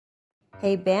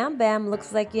Hey Bam Bam,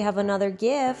 looks like you have another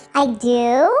gift. I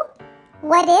do?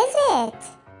 What is it?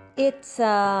 It's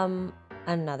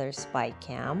another spy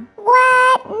cam.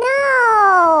 What?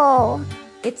 No!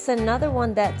 It's another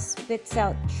one that spits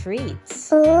out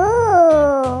treats.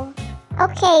 Ooh.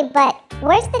 Okay, but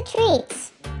where's the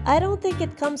treats? I don't think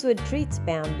it comes with treats,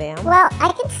 Bam Bam. Well,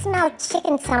 I can smell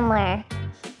chicken somewhere.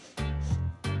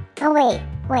 Oh,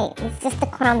 wait, it's just the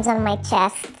crumbs on my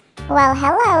chest. Well,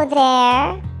 hello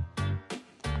there.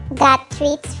 Got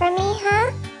treats for me,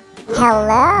 huh?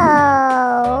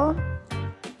 Hello?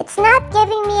 It's not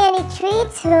giving me any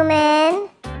treats, human.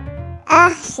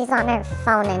 She's on her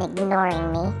phone and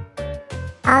ignoring me.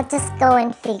 I'll just go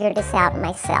and figure this out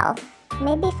myself.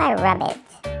 Maybe if I rub it.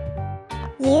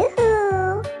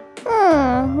 Yoo-hoo!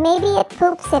 Maybe it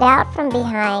poops it out from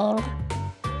behind.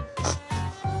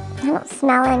 I don't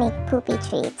smell any poopy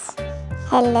treats.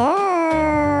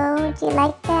 Hello? Do you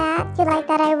like that? Do you like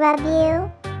that I rub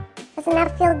you? Doesn't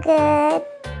that feel good?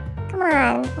 Come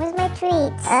on, where's my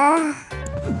treats?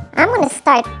 I'm gonna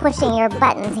start pushing your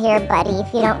buttons here, buddy,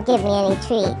 if you don't give me any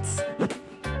treats.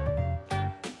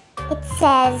 It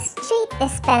says, treat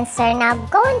dispenser. Now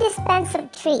go and dispense some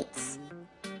treats.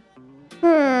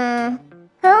 Human,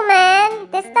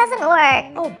 this doesn't work.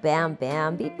 Oh Bam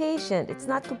Bam, be patient. It's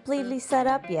not completely set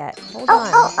up yet. Hold on.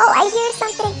 Oh, I hear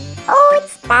something. Oh, it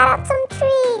spat out some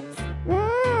treats.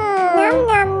 Nom,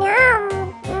 nom, nom.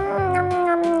 Nom,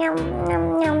 nom, nom,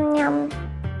 nom, nom,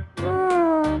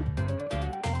 nom.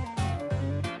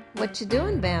 What you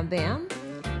doing, Bam Bam?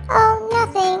 Oh,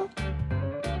 nothing.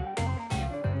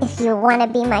 If you want to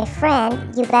be my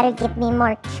friend, you better give me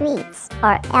more treats,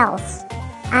 or else.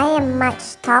 I am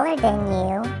much taller than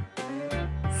you.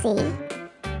 See?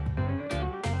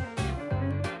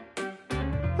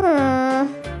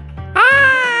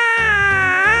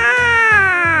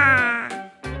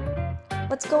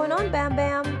 What's going on, Bam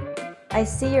Bam? I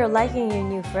see you're liking your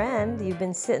new friend. You've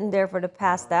been sitting there for the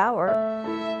past hour.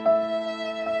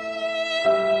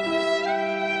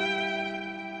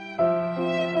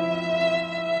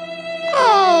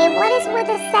 Hey, what is with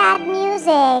the sad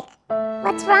music?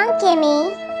 What's wrong,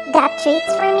 Kimmy? Got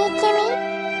treats for me, Kimmy?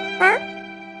 Huh?